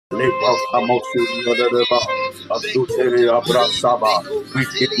We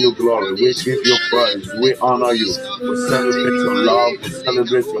give you glory, we give you praise, we honor you, we celebrate your love, we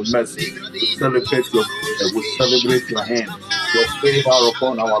celebrate your mercy, we celebrate your goodness, we celebrate your hand. Your favor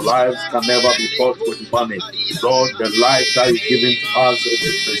upon our lives can never be bought with money. Lord, the life that is given to us is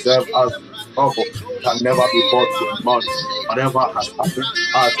to preserve us from trouble can never be bought with money. Whatever has happened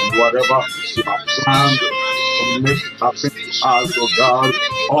to us and whatever you have planned to make happen to us, oh God,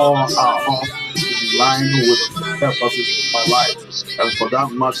 all are all in line with the purposes of our lives. And for that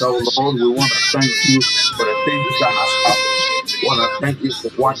matter, oh Lord, we want to thank you for the things that has happened. We want to thank you for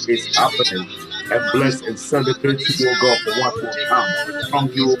what is happening. And bless and celebrate you, O God, for what will come from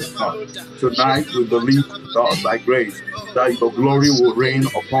you, O God. Tonight we believe, God, by grace, that your glory will reign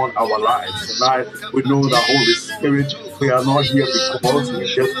upon our lives. Tonight we know that Holy Spirit, we are not here because we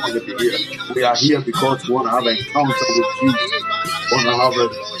just want to be here. We are here because we want to have an encounter with Jesus. We want to have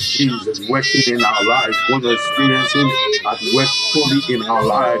Jesus working in our lives. We want to experience Him at work fully in our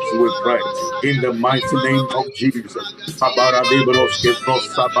lives. We pray in the mighty name of Jesus.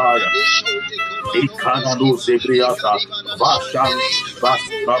 Ikananu Zebriata, Vashan,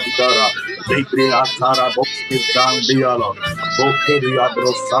 Vasabdara, Zebriatara, Boskizandiala,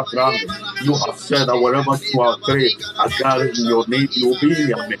 Bokeriadro Sakran. You have said that wherever 2 or 3 are gathered in your name, you will be in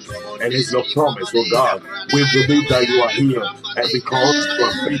your midst. And it's your promise, oh God. We believe that you are here. And because you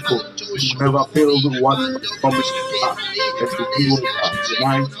are faithful, you never fail to what you promised us. And to do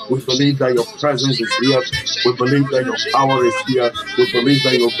tonight, we believe that your presence is here. We believe that your power is here. We believe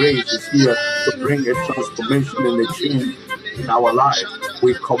that your grace is here to bring a transformation and a change in our life.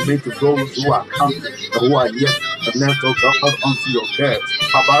 We commit to those who are coming and who are yet connected, oh God, unto your care.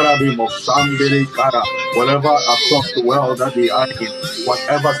 Whatever across the world that they are in,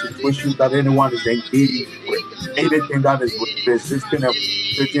 whatever situation that anyone is engaged with, anything that is resisting and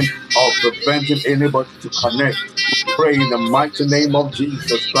or preventing anybody to connect, we pray in the mighty name of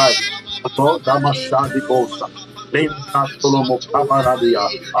Jesus Christ. Lord, Lenta Solomo Kamaradia,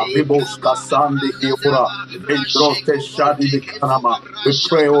 Amibos Kasandi Iura, Entroste Shadi de Kanama. We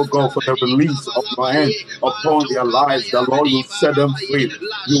pray, oh God, for the release of your hand upon their lives. The Lord will set them free.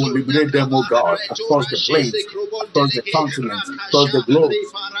 You will liberate them, oh God, across the plains, across the continents, across the globe.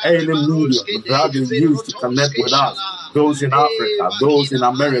 Any medium that is used to connect with us. Those in Africa, those in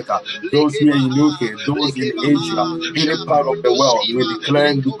America, those here in UK, those in Asia, any part of the world, we declare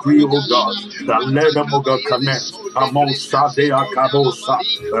and decree, oh God, that let them, oh God, connect. Among Sadea Kabosa,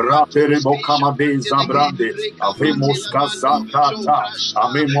 Raperebo Kamade Zabrande, Avemos Kazatata,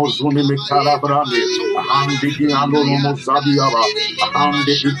 Amemos Unimi Kalabrande, Ahandi Anomo Zadiaba,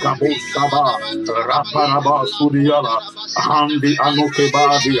 Ahandi Ikabosaba, Raparaba Sudiala, Ahandi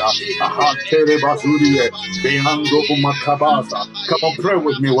Anokebadia, Ahatere Bazurie, Beando Makabaza. Come on, pray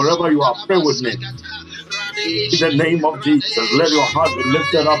with me, wherever you are, pray with me. In the name of Jesus, let your heart be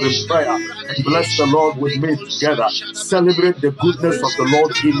lifted up in prayer and bless the Lord with me together. Celebrate the goodness of the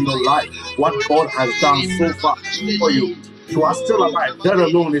Lord in your life, what God has done so far for you. You are still alive. That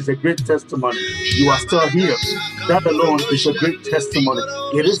alone is a great testimony. You are still here. That alone is a great testimony.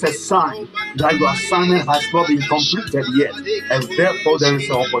 It is a sign that your assignment has not been completed yet. And therefore, there is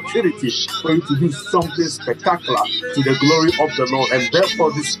an opportunity for you to do something spectacular to the glory of the Lord. And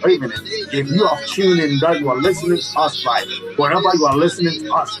therefore, this evening, if you are tuned in that you are listening to us live, wherever you are listening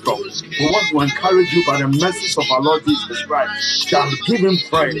to us from, we want to encourage you by the message of our Lord Jesus Christ. That give Him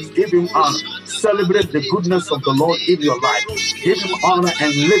praise, give Him honor, celebrate the goodness of the Lord in your life. Give Him honor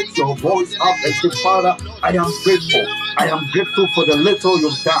and lift your voice up and say, Father, I am grateful. I am grateful for the little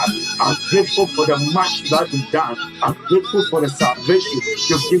you've done. I'm grateful for the much that you've done. I'm grateful for the salvation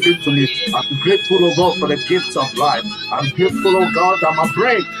you've given to me. I'm grateful, oh God, for the gifts of life. I'm grateful, oh God, that my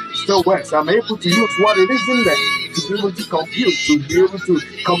brain still works. I'm able to use what it is in there to be able to compute, to be able to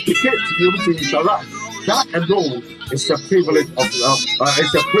complicate, to be able to interact. That alone is a privilege of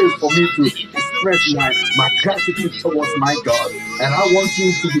it's a praise for me to express my gratitude towards my God. And I want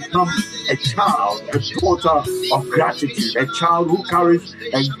you to become a child, a daughter of gratitude, a child who carries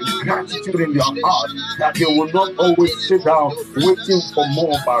gratitude in your heart, that they will not always sit down waiting for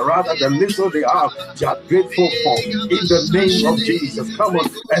more, but rather the little they have, they are grateful for. In the name of Jesus, come on,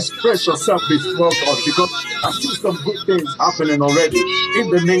 express yourself before God, because I see some good things happening already. In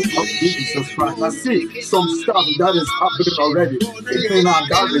the name of Jesus Christ, I see some stuff that is happening already, even in our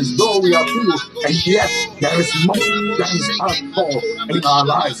gatherings, though we are few, and yet there is more that is hardcore in our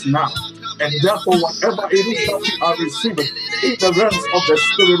lives now. And therefore, whatever it is that we are receiving in the realms of the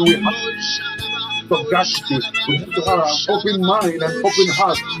Spirit, we have of gratitude. We have to have an open mind and open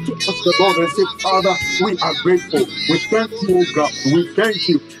heart to ask the Lord and say, Father, we are grateful. We thank you, O God. We thank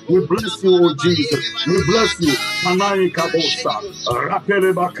you. We bless you, O Jesus. We bless you. Kanai kabosa,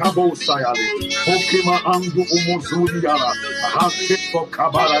 rapeleba kabosa yali, okima andu umozuri yala, hakeko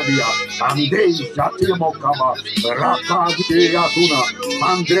kabaradia, ande jatimo kaba, rapadi yaduna,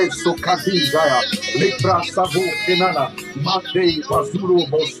 andre sokadizaya, lepra sabu kenana, mande bazuru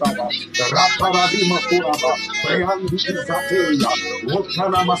bosaba, raparadima kuraba, preandi izateya,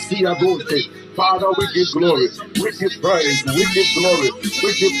 wotana masia dote. Father, we give glory, we give praise, we give glory,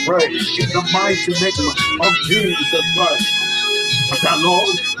 we give praise in the mighty name of Jesus Christ. That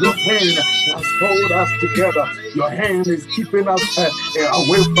Lord, your hand has held us together. Your hand is keeping us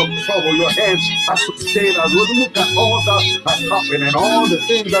away from trouble. Your hand has sustained us. We look at all that has happened and all the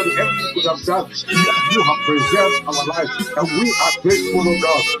things that the enemy could have done. You have preserved our lives, and we are grateful, oh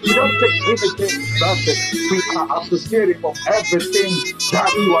God. We don't take anything for granted. We are appreciative of everything that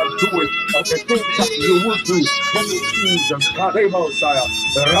you are doing, of the things that you will do. Thank you, Jesus. Karemosaya,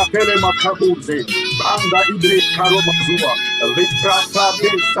 Rapele Makabuze, Banda Ibre Karomazua, Litrata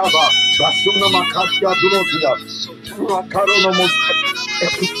de Saba, Basuna Makatia Durosia, Karonomos,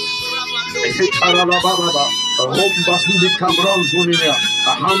 Karababa, Romba Sudi Cabron Zunia,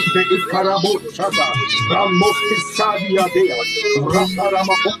 Ahante Ikarabo Chata, Ramos Sadia Dea,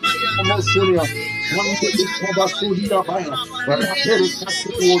 Raparama Mosunia, Rante Ikabasudia Baya, Rapel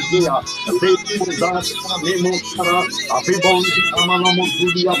Casuozia, Lady Mozart, Nemo Sara, Abibon Amanamo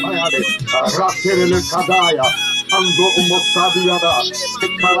Zudia Bayade, Rapel Kadaya. Ando Umosadiada,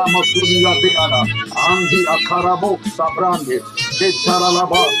 Karamasudia Deana, Andi Akarabo Sabrande,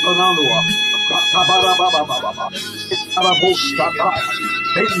 Etaralaba Sonanua, Katabara Baba, Etarabo Shataya,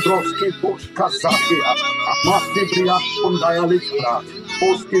 Dendroski Boska Satia, Amatibria Kundayalika,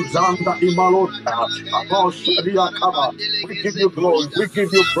 Boski Zanda Imalota, Aboshadia Kaba. We give you glory, we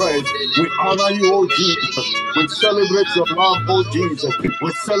give you praise, we honor you, O Jesus. We celebrate your love, O Jesus.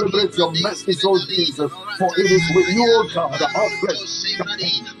 We celebrate your mercy, O Jesus. For it is with you, O God, the outstretched.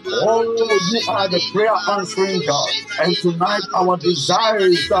 Oh, you are the prayer answering God. And tonight our desire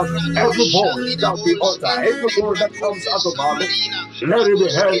is that every voice that we utter, every word that comes out of our lips, let it be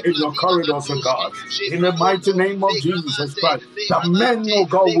heard in your corridors, O God. In the mighty name of Jesus Christ, that men, O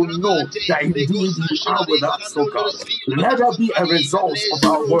God, will know that indeed you are with us, O God. Let there be a result of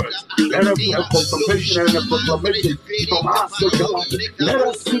our words. Let there be a confirmation and a proclamation from us, O God. Let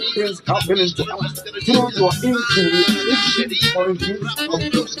us see things happening to us through your increase or increase of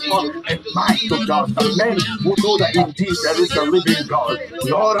God and might, O God. That men will know that indeed there is a living God.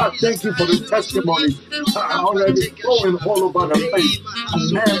 Lord, I thank you for the testimonies that are already flowing all over the place.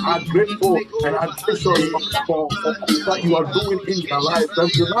 And men are grateful and are gracious for that you are doing in their lives.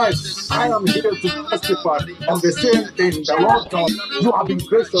 And tonight, I am here to testify on the same thing. The Lord God, you have been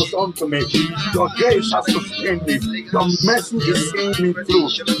gracious unto me. Your grace has sustained me. Your mercy is seeing me through.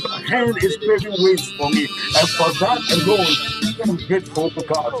 Your hand is paving ways for me. And for that alone, I am grateful to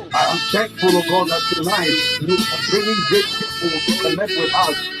God. I am thankful, to God, that tonight you are bringing great people to connect with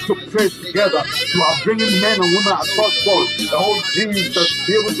us, to pray together. You are bringing men and women across board. The whole Jesus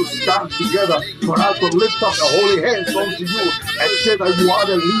be able to stand together for us to lift up the holy hands unto you and say that you are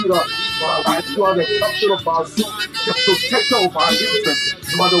the leader of our life. You are the captain of our soul, the protector of our interests.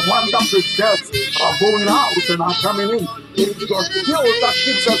 You are the one that preserves our going out and our coming in. It is your skill that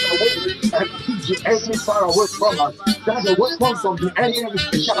keeps us away and keeps the enemy far away from us. That the weapons of the enemy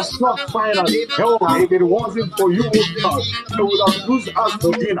cannot find us. Oh, if it wasn't for you, God, they would have used us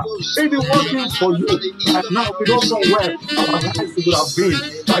for dinner. If it wasn't for you, and now we don't know where our lives would have been.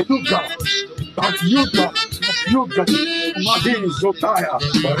 But you, God, you, God, Madin Zotaya,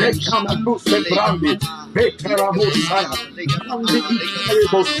 Rekama Nuse Brandi, Bekarabosaya, Nandi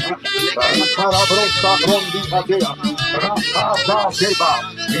Ikarabosaya, Rakarabrosa Rondi Adea, Rakada Zeba,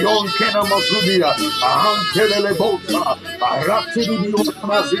 Yonkena Mazudia, Antelele Bota, Ratidi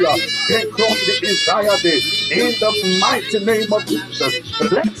Mazia, Bekrondi Isayade, in the mighty name of Jesus.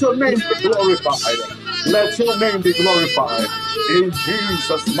 Let your name be glorified. Let your name be glorified. In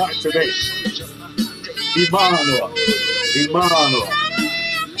Jesus' mighty name. Emmanuel. Emmanuel.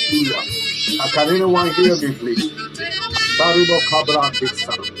 Can anyone hear me, please? Baribo Kabra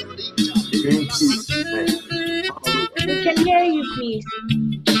Dixon. In Jesus' name. We can hear you, please.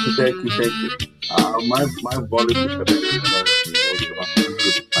 Thank you. My volume is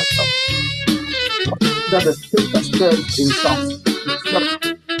that the scripture says in Psalm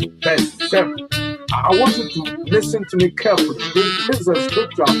verse 7. I want you to listen to me carefully. This is a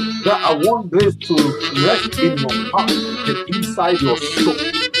scripture that I want this to rest in your heart and inside your soul.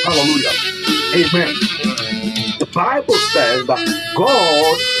 Hallelujah. Amen. The Bible says that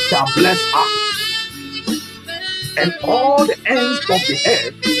God shall bless us, and all the ends of the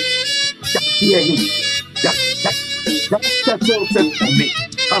earth shall fear him. That settles it for me.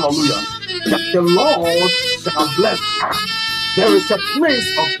 Hallelujah. That the Lord shall bless us. There is a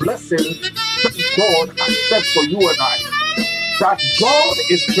place of blessing that God has set for you and I. That God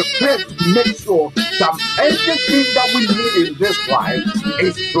is prepared to make sure that everything that we need in this life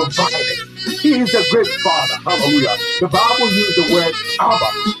is provided. He is a great Father. Hallelujah. The Bible uses the word Abba.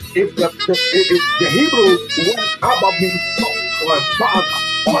 If the Hebrew word Abba means son, or a father,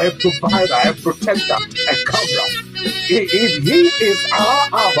 or a provider, a protector, a coverer. If he is our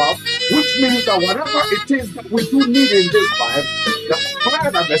Abba, which means that whatever it is that we do need in this life, the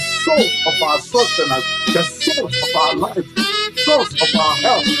Father, the source of our sustenance, the source of our life, source of our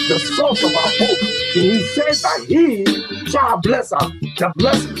health, the source of our hope. He says that he shall bless us. The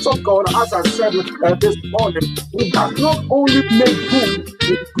blessings of God, as I said this morning, it does not only make good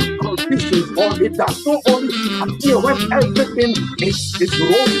in good conditions, or it does not only appear when everything is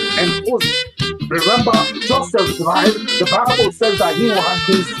rosy and cozy. Remember Joseph's life, the Bible says that he had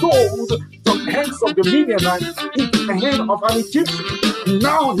been sold from the hands of the Midianites into the hand of an Egyptian.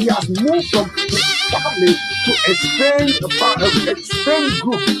 Now he has moved from his family to a strange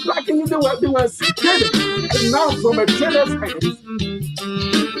group. Like they were secreted. And now from a trader's hands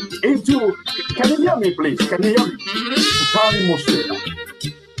into, can you hear me please? Can you hear me?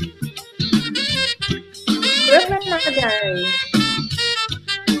 Reverend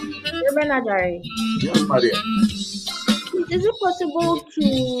Ajari. Yes, my dear. Is it possible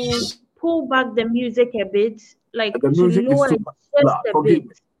to pull back the music a bit? Like the music to lower is it too loud. just a bit?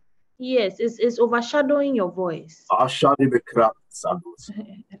 Yes, it's overshadowing your voice.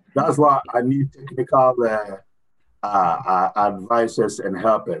 That's why I need technical advisors and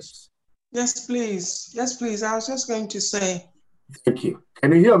helpers. Yes, please. Yes, please. I was just going to say. Thank you.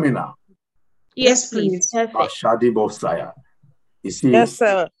 Can you hear me now? Yes, please. Ashadi Bosaya. You see? Yes,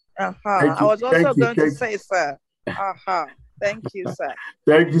 sir. I was also going to say, sir. Thank you, sir.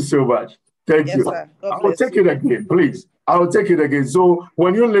 Thank you so much. Thank you. Sir. I will take it again, please. I will take it again. So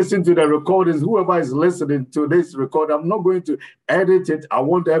when you listen to the recordings, whoever is listening to this record, I'm not going to edit it. I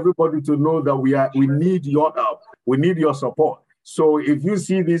want everybody to know that we need your help. We need your support. So if you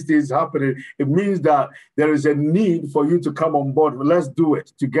see these things happening, it means that there is a need for you to come on board. Let's do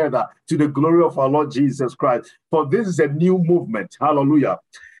it together to the glory of our Lord Jesus Christ. For this is a new movement. Hallelujah.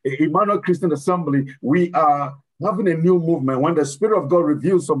 Emmanuel Christian Assembly, we are having a new movement. When the Spirit of God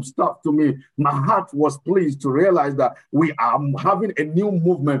revealed some stuff to me, my heart was pleased to realize that we are having a new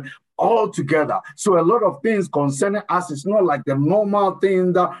movement all together. So a lot of things concerning us, it's not like the normal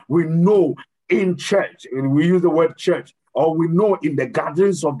thing that we know in church. And we use the word church, or we know in the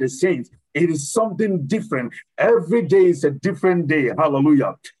gatherings of the saints. It is something different. Every day is a different day.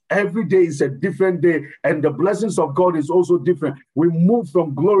 Hallelujah. Every day is a different day, and the blessings of God is also different. We move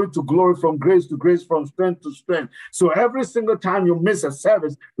from glory to glory, from grace to grace, from strength to strength. So every single time you miss a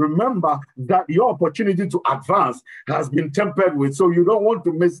service, remember that your opportunity to advance has been tempered with. So you don't want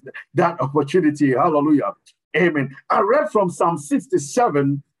to miss that opportunity. Hallelujah. Amen. I read from Psalm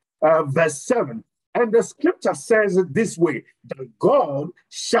 67, verse 7. And the scripture says it this way, that God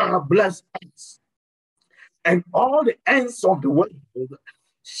shall bless us, and all the ends of the world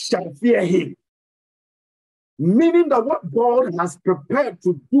shall fear him. Meaning that what God has prepared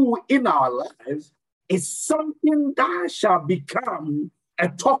to do in our lives is something that shall become a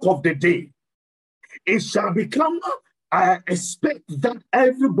talk of the day. It shall become a spec that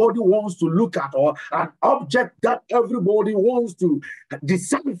everybody wants to look at, or an object that everybody wants to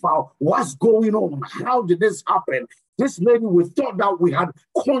decipher what's going on. How did this happen? This lady, we thought that we had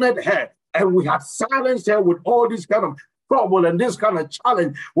cornered her and we had silenced her with all this kind of trouble and this kind of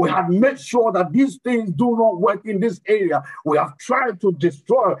challenge. We have made sure that these things do not work in this area. We have tried to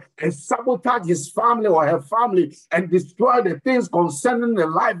destroy and sabotage his family or her family and destroy the things concerning the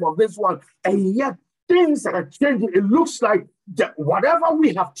life of this one. And yet things are changing. It looks like that whatever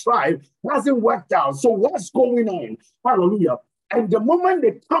we have tried hasn't worked out. So what's going on? Hallelujah. And the moment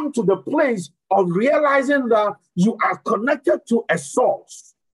they come to the place of realizing that you are connected to a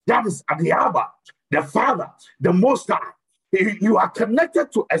source, that is the Abba, the Father, the Most High. You are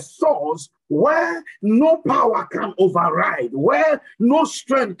connected to a source where no power can override, where no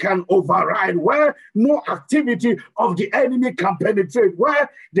strength can override, where no activity of the enemy can penetrate, where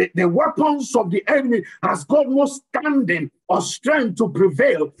the weapons of the enemy has got no standing or strength to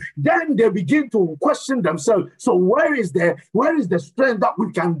prevail. Then they begin to question themselves. So where is the strength that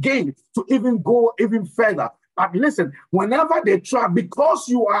we can gain to even go even further? But listen, whenever they try, because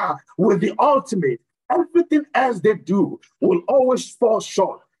you are with the ultimate, everything else they do will always fall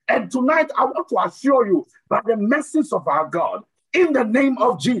short. And tonight, I want to assure you, by the message of our God, in the name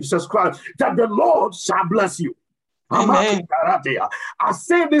of Jesus Christ, that the Lord shall bless you. Amen. I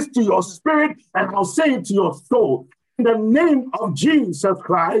say this to your spirit, and I'll say it to your soul. In the name of Jesus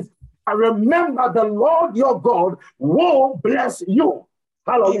Christ, I remember the Lord your God will bless you.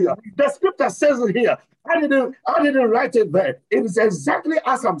 Hallelujah. The scripture says it here. I didn't write it there. It is exactly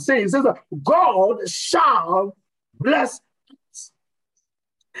as I'm saying. It says that God shall bless us.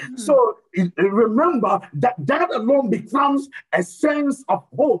 So remember that alone becomes a sense of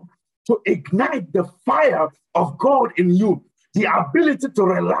hope to ignite the fire of God in you. The ability to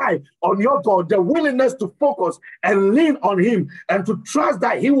rely on your God, the willingness to focus and lean on him, and to trust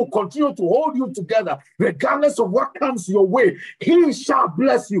that he will continue to hold you together regardless of what comes your way. He shall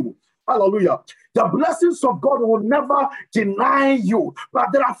bless you. Hallelujah. The blessings of God will never deny you. But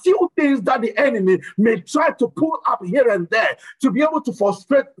there are few things that the enemy may try to pull up here and there to be able to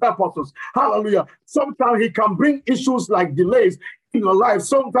frustrate purposes. Hallelujah. Sometimes he can bring issues like delays in your life.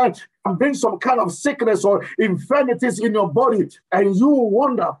 Sometimes can bring some kind of sickness or infirmities in your body, and you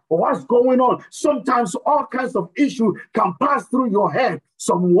wonder what's going on. Sometimes all kinds of issues can pass through your head,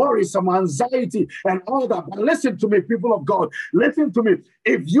 some worry, some anxiety, and all that. But listen to me, people of God, listen to me.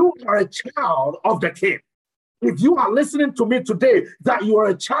 If you are a child of the King, if you are listening to me today, that you are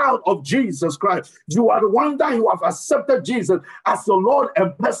a child of Jesus Christ, you are the one that you have accepted Jesus as your Lord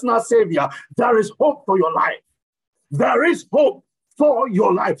and personal Savior, there is hope for your life. There is hope for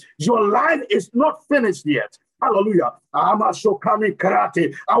your life. Your life is not finished yet. Hallelujah. I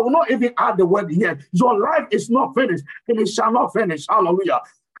will not even add the word yet. Your life is not finished, and it shall not finish. Hallelujah.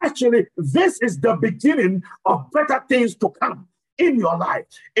 Actually, this is the beginning of better things to come in your life.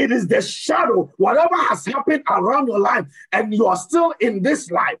 It is the shadow, whatever has happened around your life, and you are still in this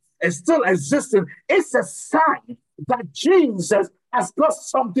life and still existing. It's a sign that Jesus has got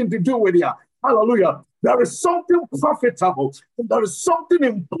something to do with you. Hallelujah. There is something profitable. There is something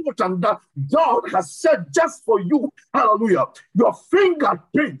important that God has said just for you. Hallelujah. Your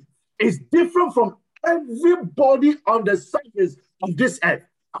fingerprint is different from everybody on the surface of this earth.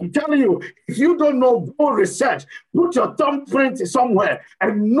 I'm telling you, if you don't know, go research. Put your thumbprint somewhere,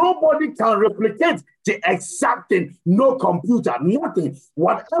 and nobody can replicate the exact thing. No computer, nothing.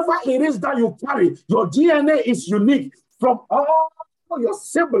 Whatever it is that you carry, your DNA is unique from all your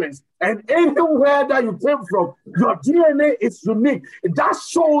siblings, and anywhere that you came from, your DNA is unique. That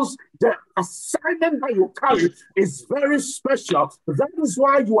shows the assignment that you carry is very special. That is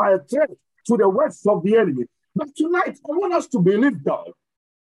why you are a threat to the works of the enemy. But tonight, I want us to believe God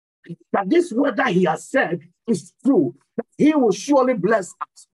that this word that he has said is true, that he will surely bless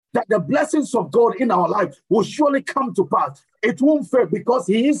us, that the blessings of God in our life will surely come to pass. It won't fail because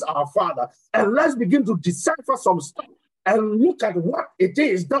he is our Father. And let's begin to decipher some stuff and look at what it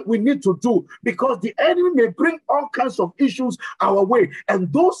is that we need to do, because the enemy may bring all kinds of issues our way.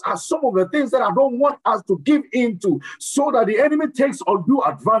 And those are some of the things that I don't want us to give into, so that the enemy takes undue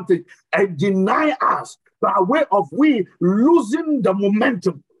advantage and deny us by way of we losing the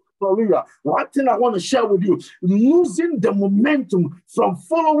momentum. Hallelujah. One thing I want to share with you, losing the momentum from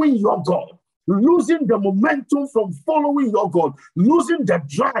following your God. Losing the momentum from following your God, losing the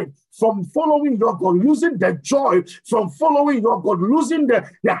drive from following your God, losing the joy from following your God, losing the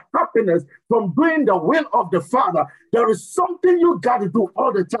happiness from doing the will of the Father. There is something you got to do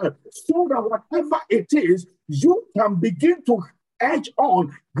all the time, so that whatever it is, you can begin to edge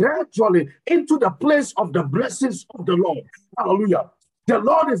on gradually into the place of the blessings of the Lord. Hallelujah. The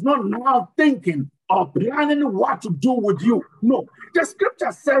Lord is not now thinking or planning what to do with you. No, the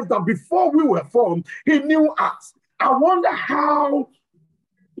scripture says that before we were formed, he knew us. I wonder how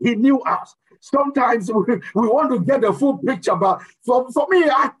he knew us. Sometimes we want to get the full picture, but for me,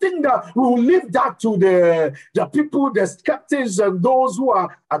 I think that we will leave that to the people, the skeptics, and those who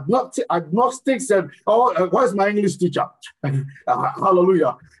are agnostics, and where's my English teacher?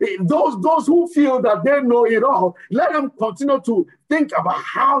 Hallelujah. Those who feel that they know it all, let them continue to think about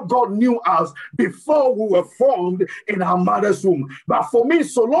how God knew us before we were formed in our mother's womb. But for me,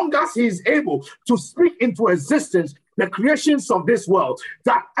 so long as he is able to speak into existence the creations of this world,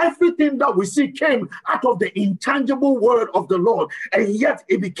 that everything that we see came out of the intangible word of the Lord, and yet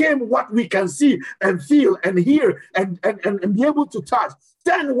it became what we can see and feel and hear and be able to touch,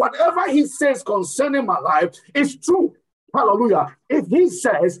 then whatever he says concerning my life is true. Hallelujah. If he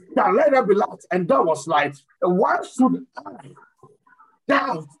says that let there be light and there was light, why should I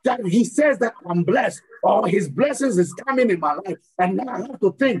that he says that I'm blessed, or his blessings is coming in my life, and now I have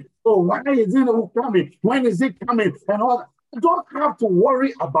to think, oh, why is it coming? When is it coming? And all that. You don't have to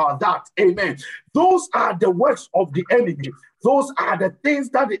worry about that. Amen. Those are the works of the enemy. Those are the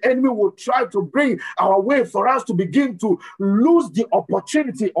things that the enemy will try to bring our way for us to begin to lose the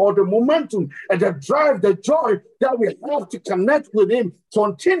opportunity or the momentum and the drive, the joy that we have to connect with him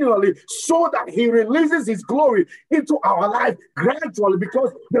continually, so that he releases his glory into our life gradually.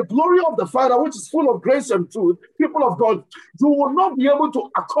 Because the glory of the Father, which is full of grace and truth, people of God, you will not be able to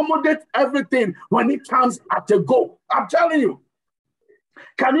accommodate everything when it comes at a go. I'm telling you.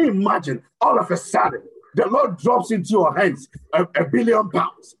 Can you imagine all of a sudden the Lord drops into your hands £1 billion?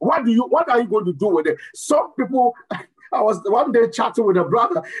 What are you going to do with it? Some people, I was one day chatting with a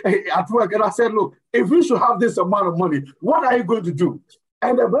brother at work, and I said, look, if you should have this amount of money, what are you going to do?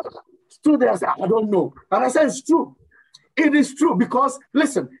 And the brother stood there and said, I don't know. And I said, it's true. It is true, because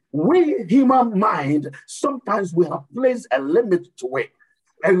listen, we human mind, sometimes we have placed a limit to it.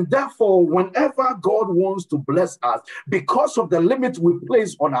 And therefore, whenever God wants to bless us, because of the limit we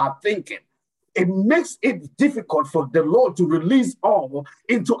place on our thinking, it makes it difficult for the Lord to release all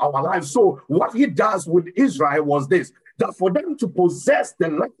into our lives. So what he does with Israel was this, that for them to possess the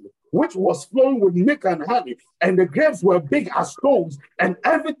land, which was flowing with milk and honey, and the grapes were big as stones, and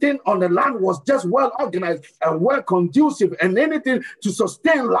everything on the land was just well organized and well conducive, and anything to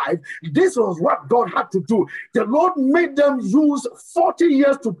sustain life. This was what God had to do. The Lord made them use 40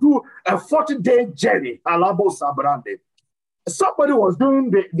 years to do a 40-day journey. Somebody was doing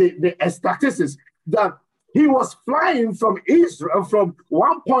the statistics that he was flying from Israel, from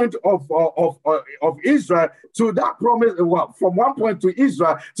one point of Israel to that promise, well, from one point to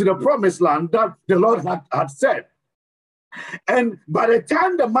Israel to the promised land that the Lord had said. And by the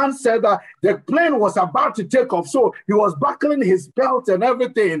time the man said that the plane was about to take off, so he was buckling his belt and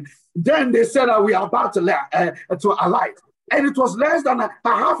everything, then they said that we are about to alight. And it was less than a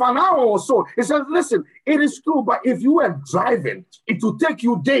half an hour or so. He said, listen, it is true, but if you were driving, it will take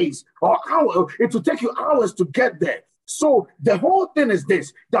you days or hours. It will take you hours to get there. So the whole thing is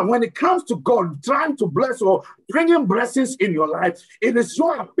this, that when it comes to God trying to bless or bringing blessings in your life, it is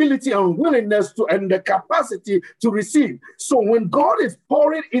your ability and willingness to and the capacity to receive. So when God is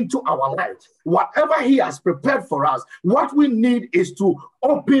pouring into our lives, whatever he has prepared for us, what we need is to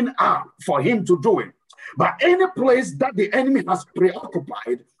open up for him to do it. But any place that the enemy has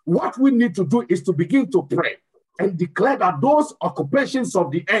preoccupied, what we need to do is to begin to pray and declare that those occupations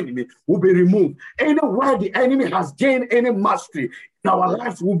of the enemy will be removed. Anywhere the enemy has gained any mastery in our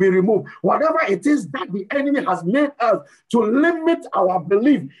lives will be removed. Whatever it is that the enemy has made us to limit our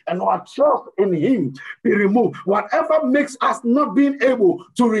belief and our trust in him be removed. Whatever makes us not being able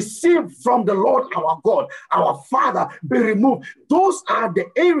to receive from the Lord our God, our Father, be removed. Those are the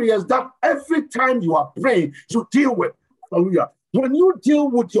areas that every time you are praying, you deal with. Hallelujah. When you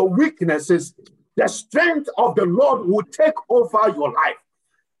deal with your weaknesses, the strength of the Lord will take over your life.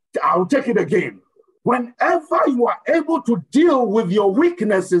 I'll take it again. Whenever you are able to deal with your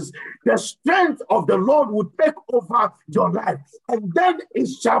weaknesses, the strength of the Lord will take over your life. And then it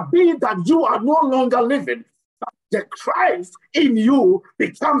shall be that you are no longer living. The Christ in you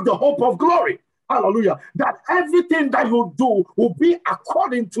becomes the hope of glory. Hallelujah. That everything that you do will be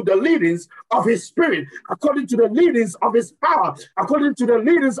according to the leadings of his spirit, according to the leadings of his power, according to the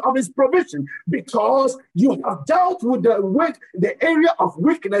leadings of his provision, because you have dealt with the area of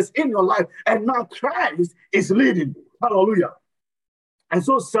weakness in your life, and now Christ is leading. Hallelujah. And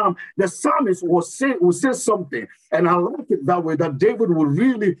so the psalmist will say something, and I like it that way, that David will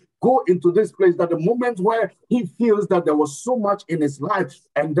really go into this place, that the moment where he feels that there was so much in his life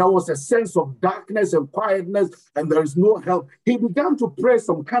and there was a sense of darkness and quietness and there is no help, he began to pray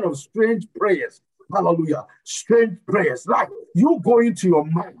some kind of strange prayers. Hallelujah. Strange prayers. Like you go into your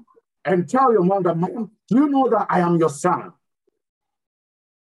mind and tell your mother, "Mom, do you know that I am your son?"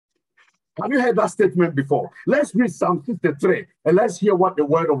 Have you heard that statement before? Let's read Psalm 53 and let's hear what the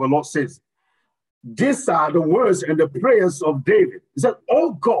word of the Lord says. These are the words and the prayers of David. He said,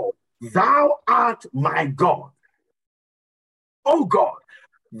 "Oh God, thou art my God. Oh God,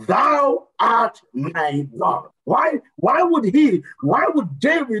 thou art my God." Why would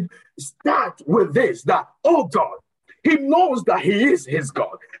David start with this? That, oh God, he knows that he is his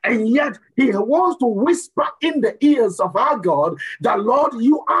God. And yet he wants to whisper in the ears of our God that, Lord,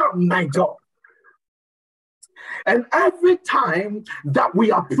 you are my God. And every time that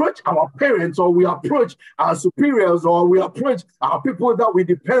we approach our parents or we approach our superiors or we approach our people that we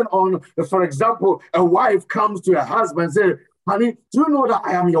depend on, for example, a wife comes to a husband and says, "Honey, do you know that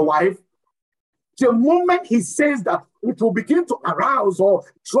I am your wife?" The moment he says that, it will begin to arouse or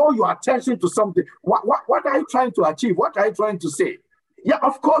draw your attention to something. What are you trying to achieve? What are you trying to say? Yeah,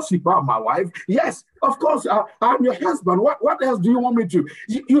 of course you are my wife. Yes, of course I'm your husband. What else do you want me to?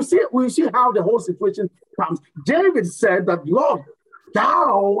 You see, we see how the whole situation comes. David said that, Lord,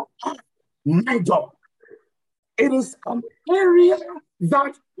 thou art my God. It is an area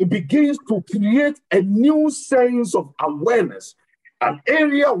that it begins to create a new sense of awareness, an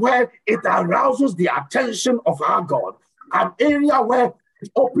area where it arouses the attention of our God, an area where it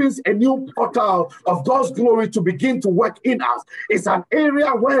opens a new portal of God's glory to begin to work in us. It's an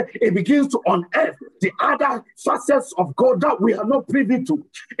area where it begins to unearth the other facets of God that we are not privy to.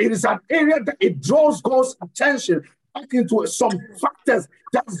 It is an area that it draws God's attention back into some factors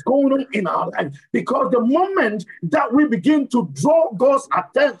that's going on in our life. Because the moment that we begin to draw God's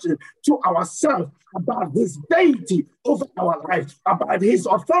attention to ourselves about his deity over our life, about his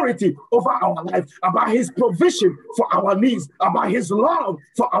authority over our life, about his provision for our needs, about his love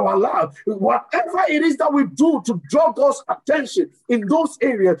for our love, whatever it is that we do to draw God's attention in those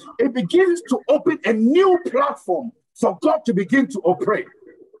areas, it begins to open a new platform for God to begin to operate.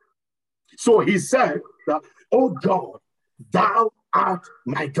 So he said that, oh God, thou art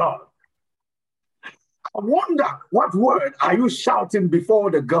my God. I wonder what word are you shouting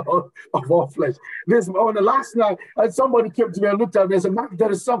before the God of all flesh? On the last night, somebody came to me and looked at me and said, Mark,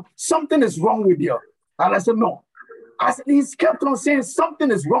 there is something is wrong with you. And I said, no. I said, he kept on saying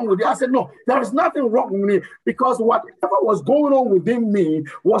something is wrong with you. I said, no, there is nothing wrong with me, because whatever was going on within me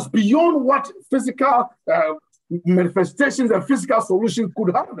was beyond what physical manifestations and physical solutions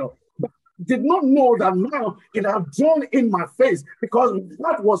could handle. Did not know that now it had drawn in my face, because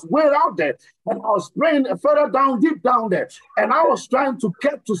that was way out there. And I was praying further down, deep down there. And I was trying to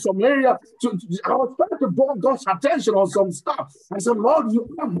get to some area. I was trying to draw God's attention on some stuff. I said, Lord,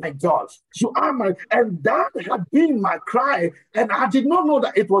 you are my God. You are my... And that had been my cry. And I did not know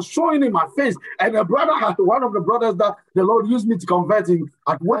that it was showing in my face. And a brother one of the brothers that the Lord used me to convert him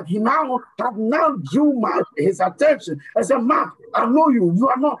at work, he had drew his attention. I said, Mark, I know you. You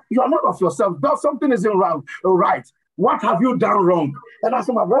are not of yourself. Something isn't wrong. Right. What have you done wrong? And I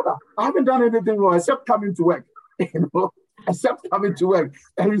said, my brother, I haven't done anything wrong except coming to work. Except coming to work.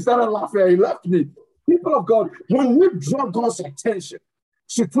 And he started laughing and he left me. People of God, when we draw God's attention,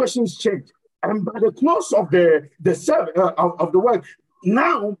 situations change. And by the close of the work,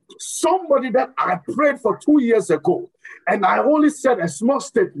 now somebody that I prayed for 2 years ago, and I only said a small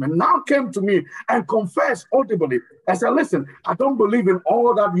statement, now came to me and confessed audibly. I said, listen, I don't believe in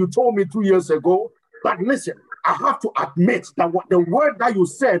all that you told me 2 years ago, but listen, I have to admit that the word that you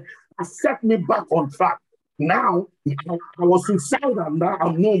said has set me back on track. Now, I was suicidal, and now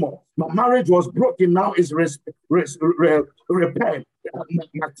I'm normal. My marriage was broken, now it's repaired.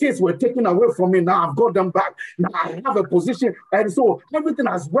 My kids were taken away from me, now I've got them back. Now I have a position, and so everything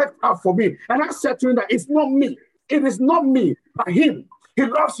has worked out for me. And I said to him that it's not me. It is not me, but him. He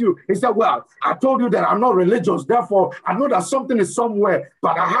loves you. He said, well, I told you that I'm not religious. Therefore, I know that something is somewhere,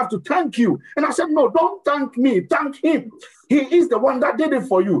 but I have to thank you. And I said, no, don't thank me. Thank him. He is the one that did it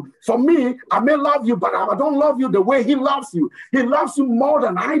for you. For me, I may love you, but I don't love you the way he loves you. He loves you more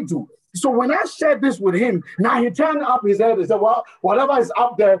than I do. So when I shared this with him, now he turned up his head and said, well, whatever is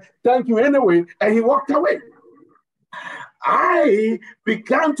up there, thank you anyway. And he walked away. I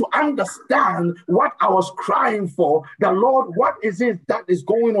began to understand what I was crying for. The Lord, what is it that is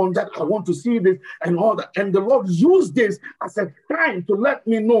going on that I want to see this and all that? And the Lord used this as a time to let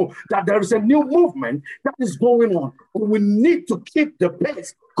me know that there is a new movement that is going on. We need to keep the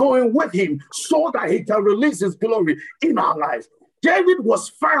pace going with him so that he can release his glory in our lives. David was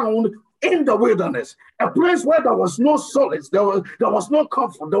found in the wilderness, a place where there was no solace, there was no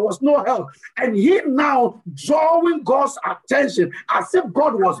comfort, there was no help. And he now drawing God's attention as if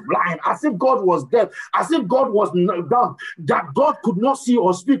God was blind, as if God was deaf, as if God was dumb, that God could not see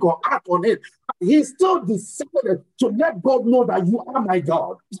or speak or act on it. He still decided to let God know that you are my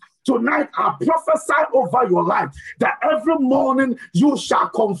God. Tonight, I prophesy over your life that every morning you shall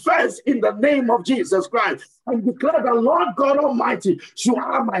confess in the name of Jesus Christ and declare the Lord God Almighty, you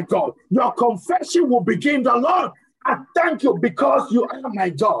are my God. Your confession will begin, the Lord, I thank you because you are my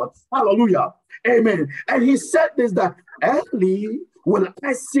God. Hallelujah. Amen. And he said this, that early will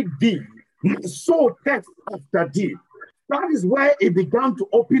I seek thee, my soul thirsts after thee. That is where it began to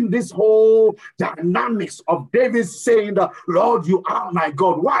open this whole dynamics of David saying that, Lord, you are my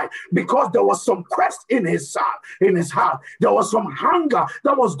God. Why? Because there was some quest in his heart. There was some hunger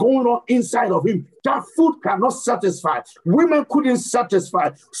that was going on inside of him that food cannot satisfy. Women couldn't satisfy.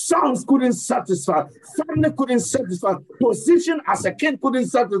 Sons couldn't satisfy. Family couldn't satisfy. Position as a king couldn't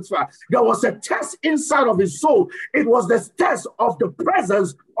satisfy. There was a test inside of his soul. It was the test of the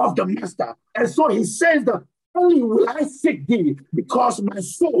presence of the master. And so he says that only will I seek thee because my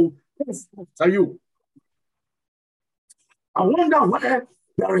soul is after you. I wonder where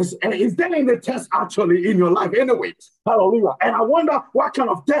is there any test actually in your life anyway? Hallelujah. And I wonder what kind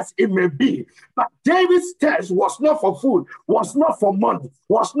of test it may be. But David's test was not for food, was not for money,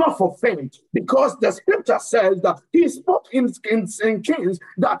 was not for fame, because the scripture says that he spoke in Kings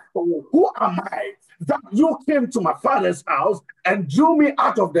that, who am I that you came to my father's house and drew me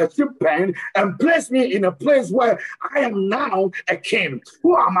out of the sheep pen and placed me in a place where I am now a king?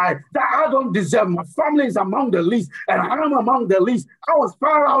 Who am I that I don't deserve? My family is among the least, and I am among the least. I was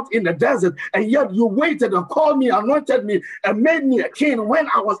far out in the desert, and yet you waited and called me, anointed me, and made me a king when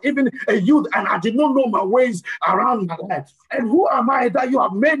I was even a youth, and I did not know my ways around my life. And who am I that you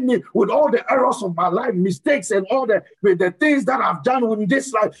have made me with all the errors of my life, mistakes, and all with the things that I've done in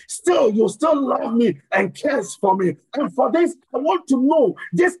this life? Still, you still love me and cares for me. And for this, I want to know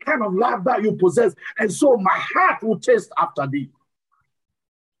this kind of love that you possess. And so my heart will chase after thee.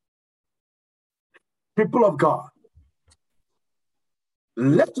 People of God,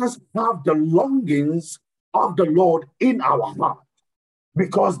 let us have the longings of the Lord in our heart,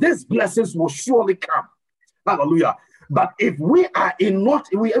 because these blessings will surely come. Hallelujah. But if we are not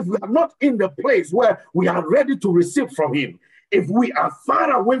in the place where we are ready to receive from him, if we are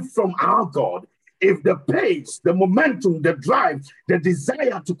far away from our God, if the pace, the momentum, the drive, the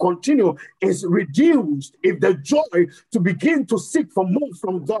desire to continue is reduced, if the joy to begin to seek for more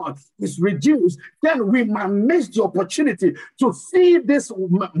from God is reduced, then we might miss the opportunity to see this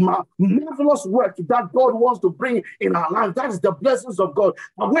marvelous work that God wants to bring in our lives. That is the blessings of God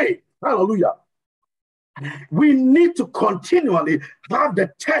away. Hallelujah. We need to continually have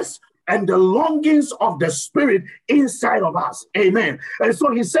the test and the longings of the Spirit inside of us. Amen. And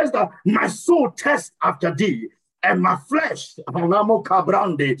so he says that my soul tests after thee, and my flesh, I'm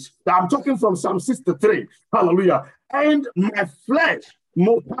talking from Psalm 63, hallelujah, and my flesh,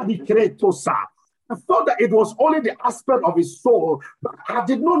 I thought that it was only the aspect of his soul, but I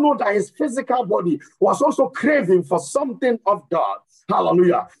did not know that his physical body was also craving for something of God.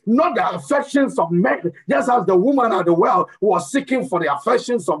 Hallelujah. Not the affections of men, just as the woman at the well was seeking for the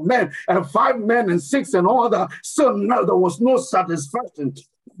affections of men, and 5 men and 6 and all that. So no, there was no satisfaction.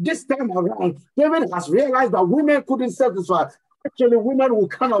 This time around, David has realized that women couldn't satisfy. Actually, women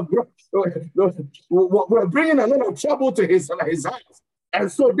were bringing a lot of trouble to his house.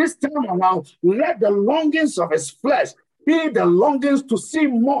 And so this time around, let the longings of his flesh be the longings to see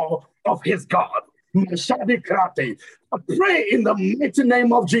more of his God. I pray in the mighty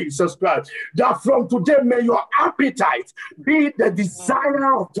name of Jesus Christ that from today may your appetite be the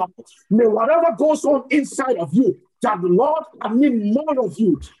desire of God. May whatever goes on inside of you, that Lord, I need more of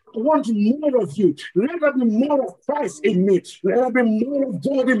you. I want more of you. Let there be more of Christ in me. Let there be more of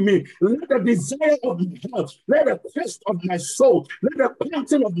God in me. Let the desire of my heart, let the thirst of my soul, let the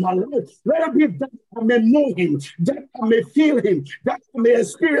passion of my life, let it be that I may know him, that I may feel him, that I may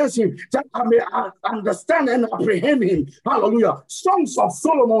experience him, that I may understand and apprehend him. Hallelujah. Songs of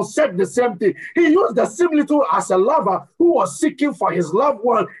Solomon said the same thing. He used the similitude as a lover who was seeking for his loved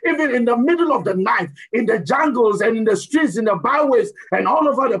one, even in the middle of the night, in the jungles and in the streets, in the byways, and all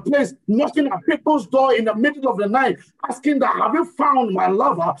over the place, knocking at people's door in the middle of the night, asking that, have you found my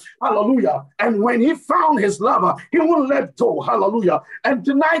lover? Hallelujah. And when he found his lover, he won't let go. Hallelujah. And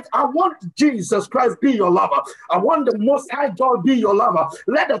tonight, I want Jesus Christ be your lover. I want the Most High God be your lover.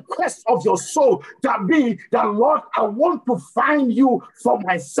 Let the quest of your soul that be that, Lord, I want to find you for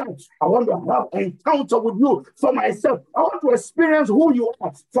myself. I want to have an encounter with you for myself. I want to experience who you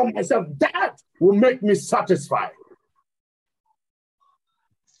are for myself. That will make me satisfied.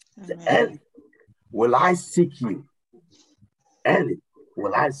 Early will I seek you. Early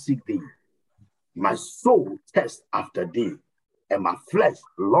will I seek thee. My soul thirsts after thee, and my flesh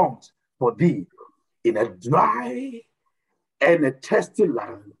longs for thee in a dry and a thirsty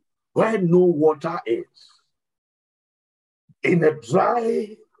land where no water is. In a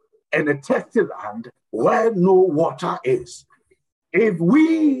dry and a thirsty land where no water is. If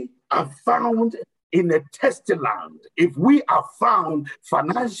we are found in a thirsty land, if we are found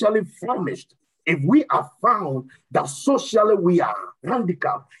financially famished, if we are found that socially we are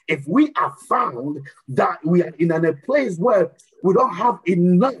handicapped, if we are found that we are in a place where we don't have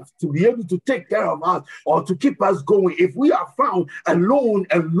enough to be able to take care of us or to keep us going, if we are found alone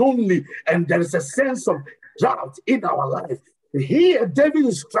and lonely and there is a sense of drought in our life, here David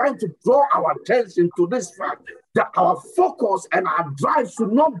is trying to draw our attention to this fact that our focus and our drive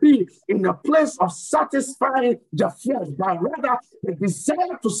should not be in a place of satisfying the flesh, but rather the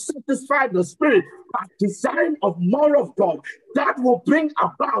desire to satisfy the spirit, a desire of more of God that will bring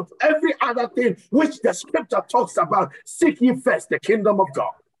about every other thing which the scripture talks about. Seek ye first the kingdom of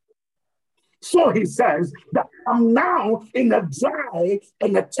God. So he says that I'm now in a dry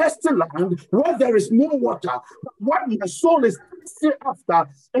and a thirsty land where there is no water. But what my soul is still after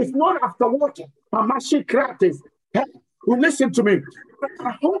is not after water. Mamashi Kratis. Hey, listen to me.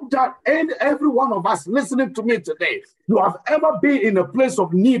 I hope that every one of us listening to me today, you have ever been in a place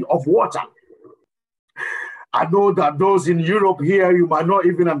of need of water. I know that those in Europe here, you might not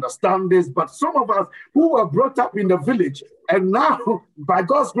even understand this, but some of us who were brought up in the village, and now, by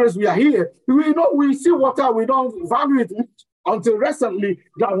God's grace, we are here. We see water, we don't value it much until recently,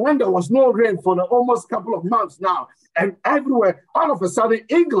 that when there was no rain for almost a couple of months now, and everywhere, all of a sudden,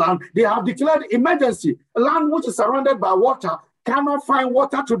 England, they have declared emergency. A land which is surrounded by water cannot find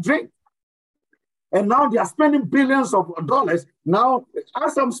water to drink. And now they are spending billions of dollars. Now,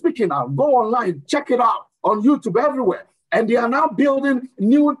 as I'm speaking now, go online, check it out on YouTube everywhere. And they are now building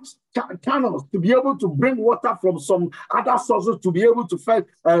new tunnels to be able to bring water from some other sources to be able to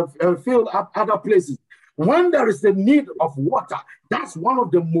fill up other places. When there is the need of water, that's one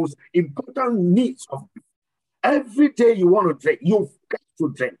of the most important needs of people. Every day you want to drink, you've got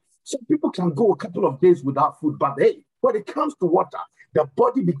to drink. Some people can go a couple of days without food, but hey, when it comes to water, the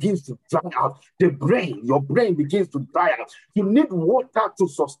body begins to dry out. Your brain begins to dry out. You need water to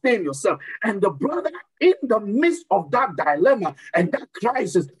sustain yourself. And the brother, in the midst of that dilemma and that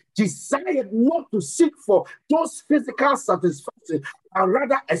crisis, decided not to seek for those physical satisfactions, but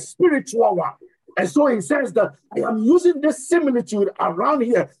rather a spiritual one. And so he says that I am using this similitude around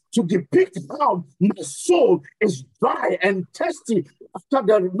here to depict how my soul is dry and thirsty after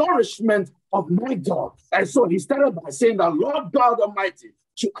the nourishment of my God. And so he started by saying that, Lord God Almighty,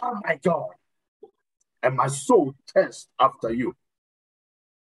 you are my God, and my soul thirsts after you.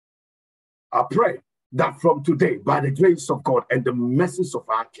 I pray that from today, by the grace of God and the mercies of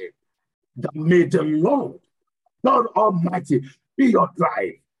our King, that may the Lord God Almighty be your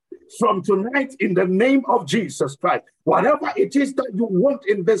drive. From tonight, in the name of Jesus Christ, whatever it is that you want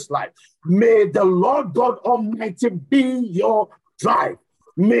in this life, may the Lord God Almighty be your drive.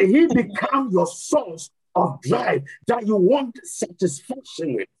 May he become your source of drive that you want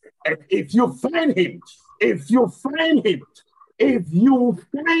satisfaction with. And if you find him,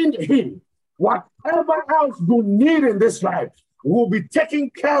 whatever else you need in this life will be taken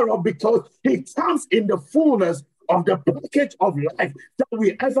care of, because he comes in the fullness of the package of life that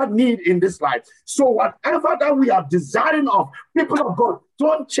we ever need in this life. So whatever that we are desiring of, people of God,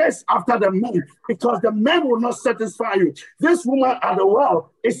 don't chase after the men, because the men will not satisfy you. This woman at the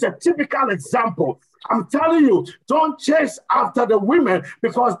well is a typical example. I'm telling you, don't chase after the women,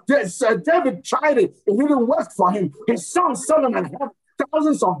 because David tried it. It didn't work for him. His son Solomon had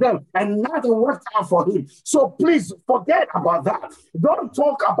thousands of them, and nothing worked out for him. So please forget about that. Don't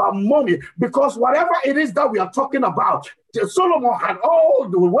talk about money, because whatever it is that we are talking about, Solomon had all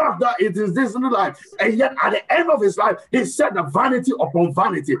the wealth that it is this life, and yet at the end of his life, he said the vanity upon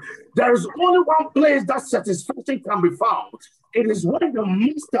vanity. There is only one place that satisfaction can be found. It is when the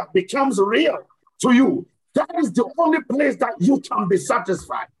master becomes real to you. That is the only place that you can be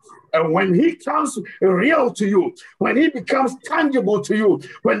satisfied. And when he comes real to you, when he becomes tangible to you,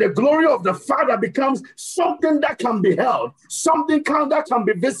 when the glory of the Father becomes something that can be held, something that can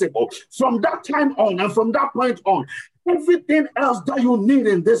be visible, from that time on and from that point on, everything else that you need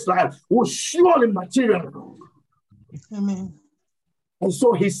in this life will surely materialize. Amen. And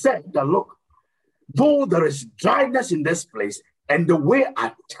so he said that, look, though there is dryness in this place, and the way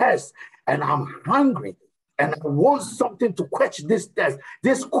I thirst, and I'm hungry, and I want something to quench this thirst,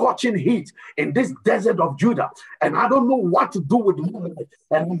 this scorching heat in this desert of Judah, and I don't know what to do with my life,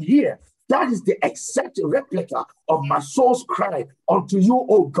 and I'm here. That is the exact replica of my soul's cry unto you,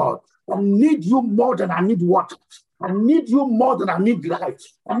 oh God. I need you more than I need water. I need you more than I need life.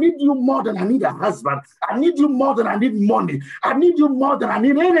 I need you more than I need a husband. I need you more than I need money. I need you more than I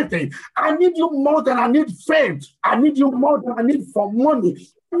need anything. I need you more than I need fame. I need you more than I need for money.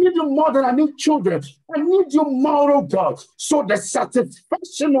 I need you more than I need children. I need you more, oh God. So the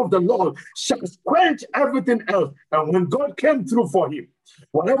satisfaction of the Lord shall quench everything else. And when God came through for him,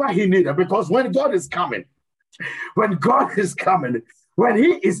 whatever he needed, because when God is coming, when God is coming, when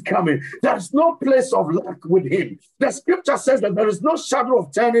he is coming, there's no place of lack with him. The scripture says that there is no shadow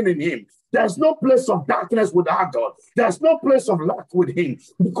of turning in him. There's no place of darkness with our God. There's no place of lack with him.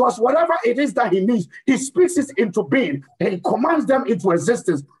 Because whatever it is that he needs, he speaks it into being and he commands them into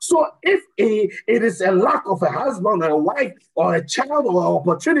existence. So if it is a lack of a husband or a wife or a child or an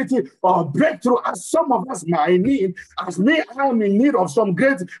opportunity or a breakthrough, as some of us might need, as me, I am in need of some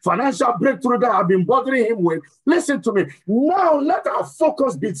great financial breakthrough that I've been bothering him with. Listen to me. Now let our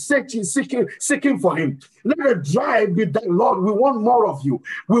focus be seeking for him. Let the drive be that, Lord, we want more of you.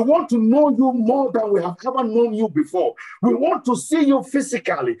 We want to know you more than we have ever known you before. We want to see you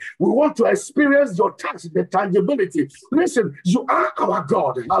physically. We want to experience your touch, the tangibility. Listen, you are our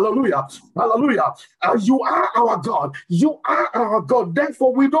God. Hallelujah. Hallelujah. You are our God. You are our God.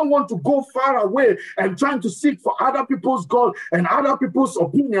 Therefore, we don't want to go far away and trying to seek for other people's God and other people's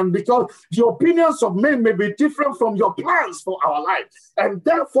opinion, because the opinions of men may be different from your plans for our life. And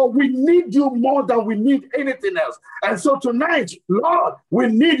therefore, we need you more than we need anything else. And so tonight, Lord, we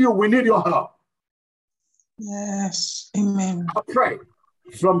need you. We need your help. Yes. Amen. I pray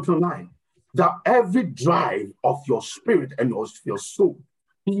from tonight that every drive of your spirit and of your soul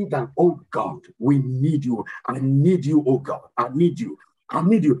be that, oh God, we need you. I need you, oh God. I need you. I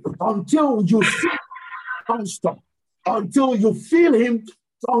need you. Until you see, don't stop. Until you feel him,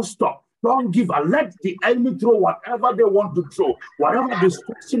 don't stop. Don't give up. Let the enemy throw whatever they want to throw, whatever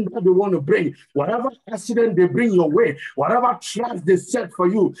destruction that they want to bring, whatever accident they bring your way, whatever trap they set for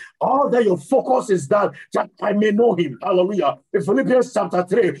you. All that your focus is that I may know him. Hallelujah. In Philippians chapter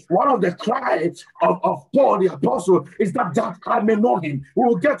 3, one of the cries of Paul the apostle is that I may know him. We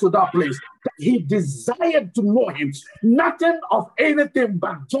will get to that place. That he desired to know him. Nothing of anything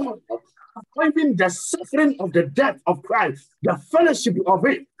but joy. Even the suffering of the death of Christ, the fellowship of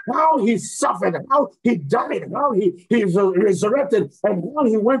it, how he suffered, how he died, how he resurrected, and how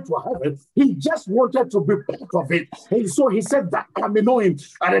he went to heaven. He just wanted to be part of it. And so he said that I may know him.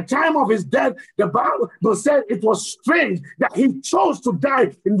 At the time of his death, the Bible said it was strange that he chose to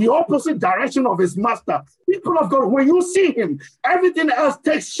die in the opposite direction of his master. People of God, when you see him, everything else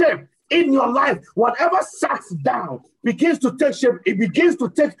takes shape. In your life, whatever sacks down begins to take shape. It begins to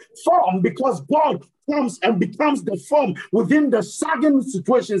take form because God comes and becomes the form within the sagging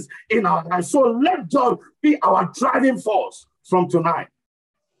situations in our life. So let God be our driving force from tonight.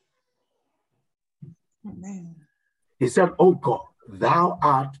 Amen. He said, oh God, thou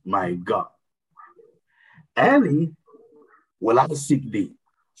art my God. Early will I seek thee,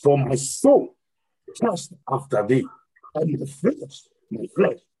 for my soul thirsts after thee, and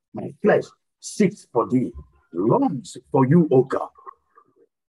my flesh seeks for thee, longs for you, O God.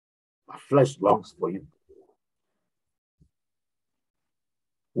 My flesh longs for you.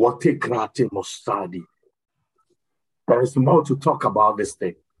 There is more to talk about this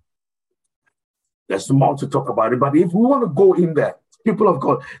thing. There's more to talk about it. But if we want to go in there, people of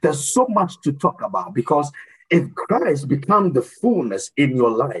God, there's so much to talk about, because if Christ becomes the fullness in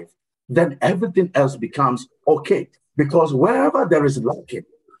your life, then everything else becomes okay. Because wherever there is lacking,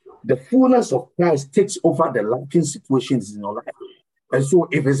 the fullness of Christ takes over the lacking situations in your life. And so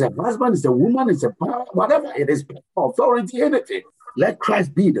if it's a husband, it's a woman, it's a power, whatever it is, authority, anything, let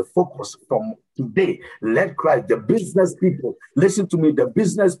Christ be the focus from today. Let Christ, the business people, listen to me, the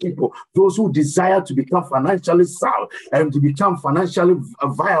business people, those who desire to become financially sound and to become financially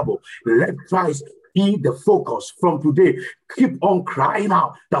viable, let Christ be the focus from today. Keep on crying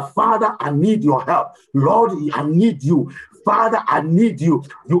out, the Father, I need your help. Lord, I need you. Father, I need you.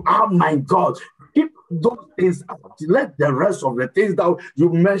 You are my God. Keep those things out. Let the rest of the things that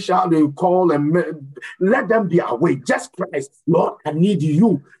you mentioned, you call, and let them be away. Just Christ. Lord, I need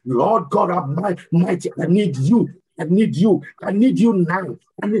you. Lord God Almighty, I need you. I need you. I need you now.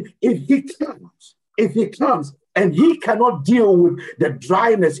 And if he comes and he cannot deal with the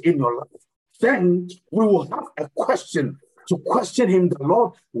dryness in your life, then we will have a question to question him, the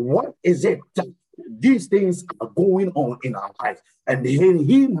Lord, what is it that these things are going on in our life? And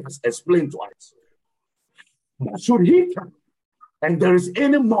he must explain to us. But should he come and there is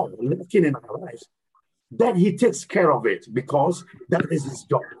any more lacking in our lives, then he takes care of it, because that is his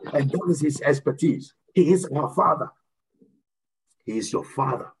job and that is his expertise. He is our Father. He is your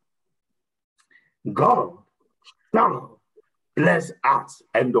Father. God shall bless us,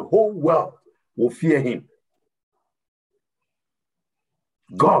 and the whole world will fear him.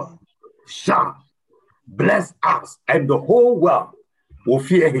 God shall bless us, and the whole world will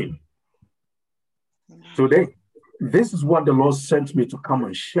fear him. Today, this is what the Lord sent me to come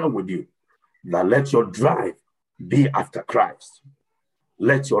and share with you. That let your drive be after Christ.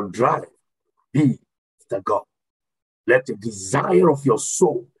 Let your drive be after God. Let the desire of your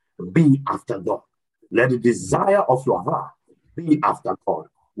soul be after God. Let the desire of your heart be after God.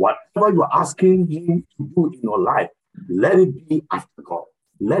 Whatever you're asking him to do in your life, let it be after God.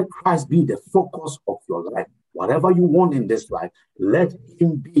 Let Christ be the focus of your life. Whatever you want in this life, let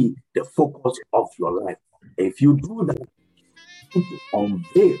him be the focus of your life. If you do that, to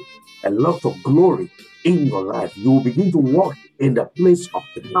unveil a lot of glory in your life. You will begin to walk in the place of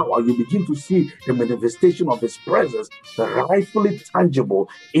the power. You begin to see the manifestation of his presence rightfully tangible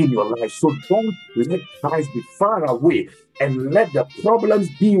in your life. So don't let Christ be far away and let the problems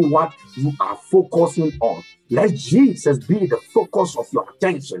be what you are focusing on. Let Jesus be the focus of your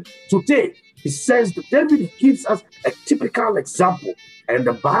attention. Today, he says that David gives us a typical example. And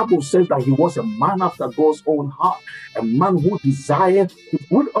the Bible says that he was a man after God's own heart, a man who desired.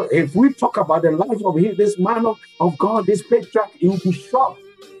 If we talk about the life of him, this man of God, this patriarch, you'll be shocked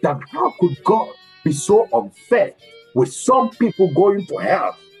that how could God be so unfair with some people going to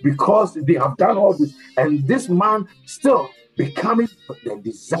hell because they have done all this, and this man still becoming the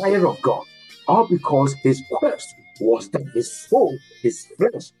desire of God, all because his quest was that his soul, his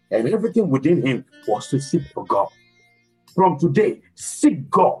flesh, and everything within him was to seek for God. From today, seek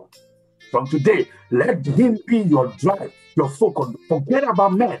God. From today, let him be your drive, your focus. Forget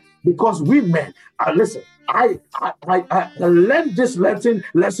about men, because we men, listen, I learned this lesson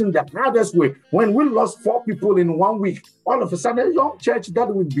the hardest way. When we lost 4 people in 1 week, all of a sudden, a young church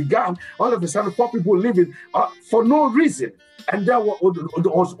that we began, all of a sudden 4 people leaving for no reason. And there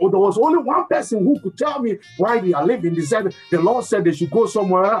was only one person who could tell me why they are leaving. They said the Lord said they should go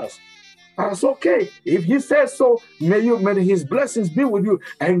somewhere else. That's okay. If he says so, may his blessings be with you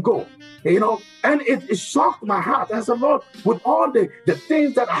and go. And it shocked my heart. I said, Lord, with all the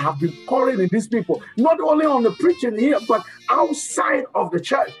things that I have been pouring in these people, not only on the preaching here, but outside of the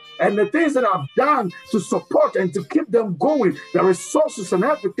church, and the things that I've done to support and to keep them going, the resources and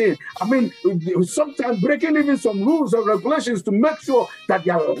everything. I mean, sometimes breaking even some rules and regulations to make sure that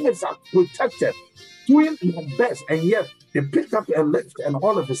their lives are protected, doing my best, and yet they picked up and left, and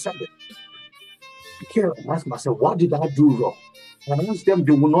all of a sudden, I asked myself, what did I do wrong? And I asked them,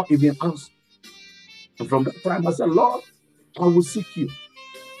 they will not even answer. And from that time, I said, Lord, I will seek you.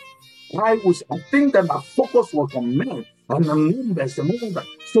 I think that my focus was on men and the numbers and all that.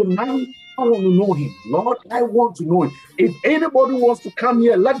 So now I want to know him. Lord, I want to know him. If anybody wants to come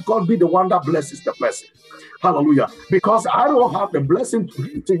here, let God be the one that blesses the person. Hallelujah. Because I don't have the blessing to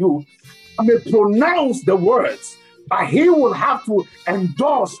give to you. I may pronounce the words, but he will have to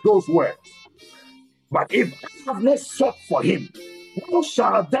endorse those words. But if I have not sought for him, how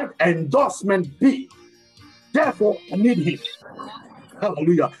shall that endorsement be? Therefore, I need him.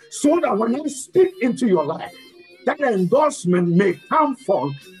 Hallelujah. So that when I speak into your life, that endorsement may come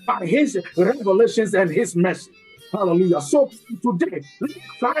from by his revelations and his message. Hallelujah. So today, let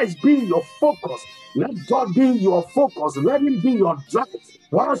Christ be your focus. Let God be your focus. Let him be your drive.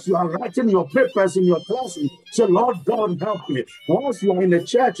 Whilst you are writing your papers in your classroom, say, Lord God, help me. Whilst you are in the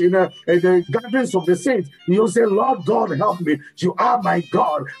church, in the gatherings of the saints, you say, Lord God, help me. You are my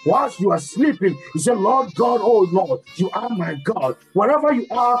God. Whilst you are sleeping, you say, Lord God, oh Lord, you are my God. Wherever you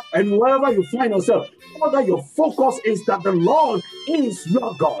are and wherever you find yourself, all that your focus is that the Lord is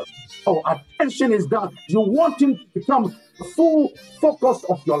your God. Our attention is that you want him to become the full focus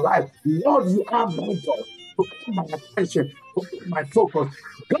of your life. Lord, you are my God. To put my attention, to put my focus.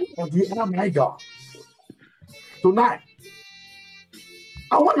 God, you are my God. Tonight,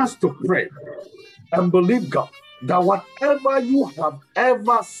 I want us to pray and believe God that whatever you have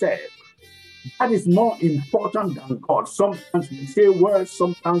ever said, that is more important than God. Sometimes we say words,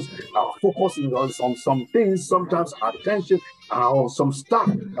 sometimes our focus is on some things, sometimes our attention on some stuff.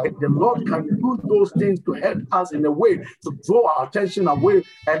 Right? The Lord can use those things to help us in a way to draw our attention away.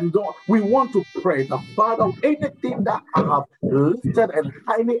 And we want to pray that, Father, anything that I have lifted and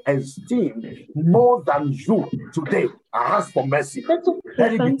highly esteemed more than you today, I ask for mercy.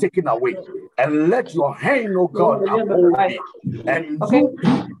 Let it be taken away. And let your hand, oh God, uphold me. And you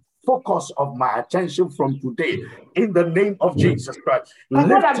focus of my attention from today in the name of Jesus Christ. Lift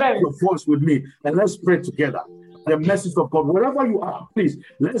your voice with me and let's pray together. The message of God, wherever you are, please,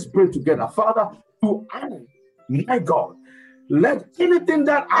 let's pray together. Father, you are my God. let anything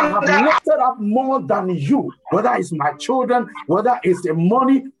that I have lifted up more than you, whether it's my children, whether it's the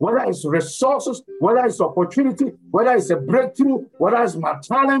money, whether it's resources, whether it's opportunity, whether it's a breakthrough, whether it's my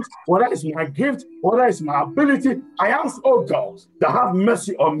talent, whether it's my gift, whether it's my ability, I ask, oh God, to have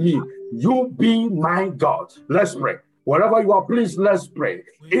mercy on me. You be my God. Let's pray. Wherever you are, please, let's pray.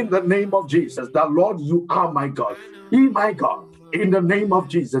 In the name of Jesus, that Lord, you are my God. Be my God. In the name of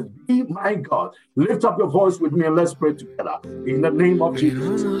Jesus, be my God. Lift up your voice with me and let's pray together. In the name of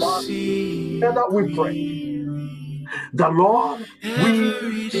Jesus, together we pray. The Lord,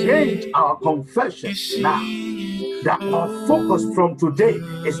 we change our confession now. That our focus from today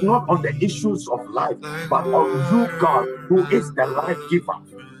is not on the issues of life, but on you, God, who is the life giver.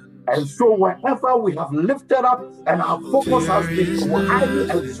 And so wherever we have lifted up and our focus has been highly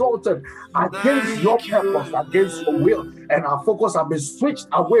exalted against your purpose, against your will, and our focus has been switched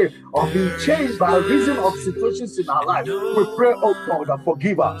away or been changed by reason of situations in our life, we pray, oh God, that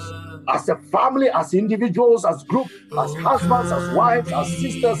forgive us. As a family, as individuals, as groups, as husbands, as wives, as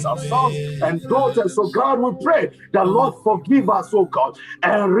sisters, as sons and daughters. So God, we pray that Lord forgive us, oh God,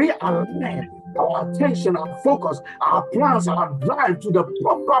 and realign our attention, our focus, our plans, our drive to the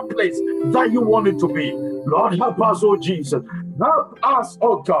proper place that you want it to be. Lord, help us, oh Jesus. Help us,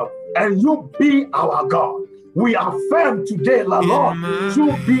 oh God, and you be our God. We affirm today, Lord,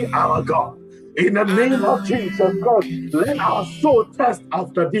 you be our God. In the name of Jesus, God, let our soul test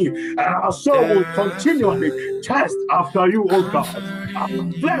after thee, and our soul will continually test after you, oh God.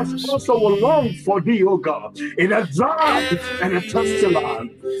 Our flesh also will long for thee, oh God, in a dry and a thirsty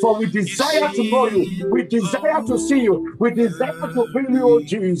land. For we desire to know you, we desire to see you, we desire to bring you, oh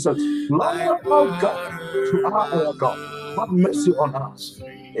Jesus. Lord, oh God, you are our God. Have mercy on us.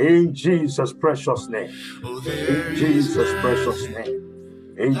 In Jesus' precious name. In Jesus' precious name.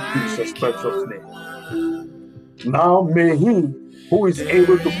 In Jesus' precious name. Now may he who is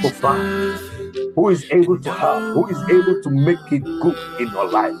able to provide, who is able to help, who is able to make it good in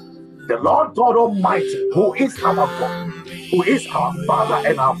your life, the Lord God Almighty, who is our God, who is our Father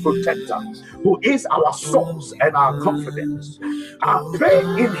and our protector, who is our source and our confidence, I pray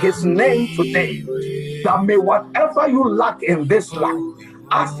in his name today that may whatever you lack in this life,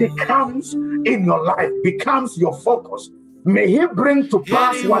 as it comes in your life, becomes your focus. May he bring to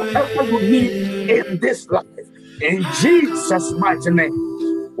pass whatever you need in this life. In Jesus' mighty name.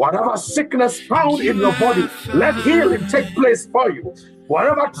 Whatever sickness found in your body, let healing take place for you.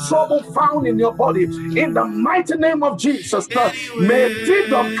 Whatever trouble found in your body, in the mighty name of Jesus Christ, may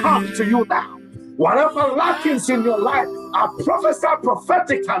freedom come to you now. Whatever lackings in your life, I prophesy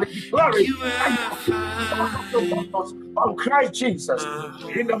prophetically, declaring on Christ Jesus,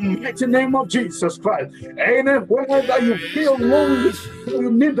 in the mighty name of Jesus Christ. Anywhere that you feel lonely,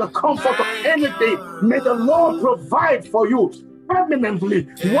 you need the comfort of anything, may the Lord provide for you permanently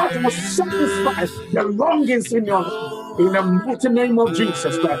what will satisfy the longings in your life. In the mighty name of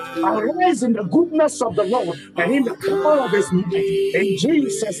Jesus Christ, arise in the goodness of the Lord and in the power of his might. In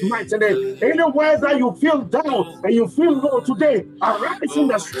Jesus' mighty name, anywhere that you feel down and you feel low today, arise in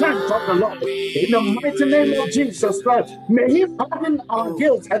the strength of the Lord. In the mighty name of Jesus Christ, may he pardon our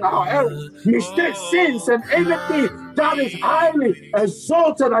guilt and our errors, mistakes, sins, and anything that is highly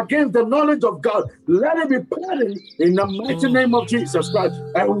exalted against the knowledge of God. Let it be pardoned in the mighty name of Jesus Christ,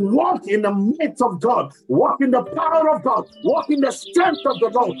 and walk in the midst of God, walk in the power of God, walk in the strength of the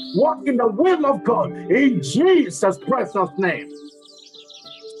Lord, walk in the will of God, in Jesus' precious name.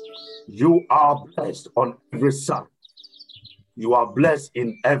 You are blessed on every side. You are blessed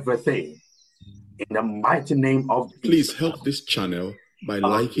in everything. In the mighty name of Jesus. Please help this channel by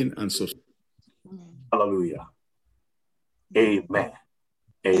liking and subscribing. Hallelujah. Amen.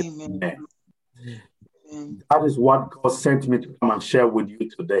 Amen. Amen. That is what God sent me to come and share with you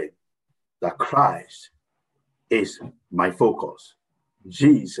today. That Christ is my focus.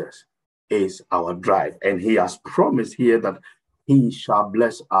 Jesus is our drive. And he has promised here that he shall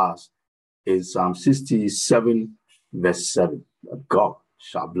bless us in Psalm 67, verse 7. That God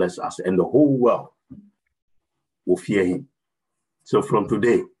shall bless us and the whole world will fear him. So from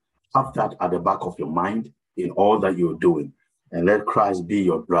today, have that at the back of your mind in all that you're doing. And let Christ be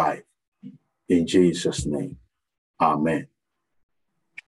your drive. In Jesus' name. Amen.